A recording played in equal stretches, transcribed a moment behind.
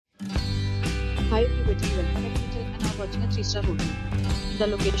Hi everybody, welcome back to the channel and are watching a 3-star hotel. The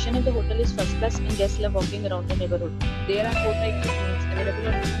location of the hotel is first class and guests love walking around the neighborhood. There are 4 types of rooms available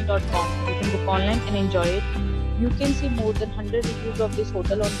on booking.com. You can book online and enjoy it. You can see more than 100 reviews of this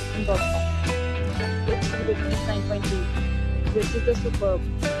hotel on booking.com. Its rating is 9.2, which is the superb.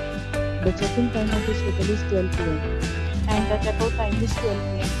 The check-in time of this hotel is 12 p.m. and the check-out time is 12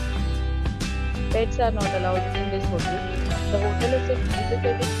 p.m. Pets are not allowed in this hotel. The hotel accepts major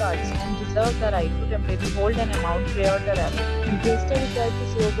credit cards and reserves the right to temporarily hold an amount prior to arrival. Guests are required to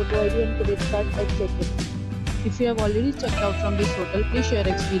show a photo ID and credit card at check-in. If you have already checked out from this hotel, please share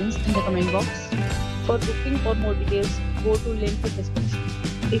your experience in the comment box. For booking or more details, go to link in description.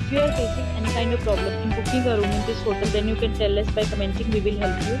 If you are facing any kind of problem in booking a room in this hotel, then you can tell us by commenting. We will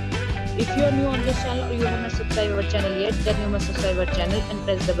help you. If you are new on this channel or you have not subscribed our channel yet, then you must subscribe our channel and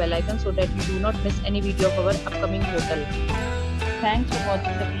press the bell icon so that you do not miss any video of our upcoming hotel. Thanks for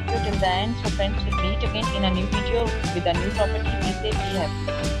watching the video till the end. So friends, we'll meet again in a new video with a new property. Be safe, be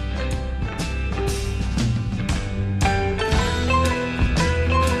happy.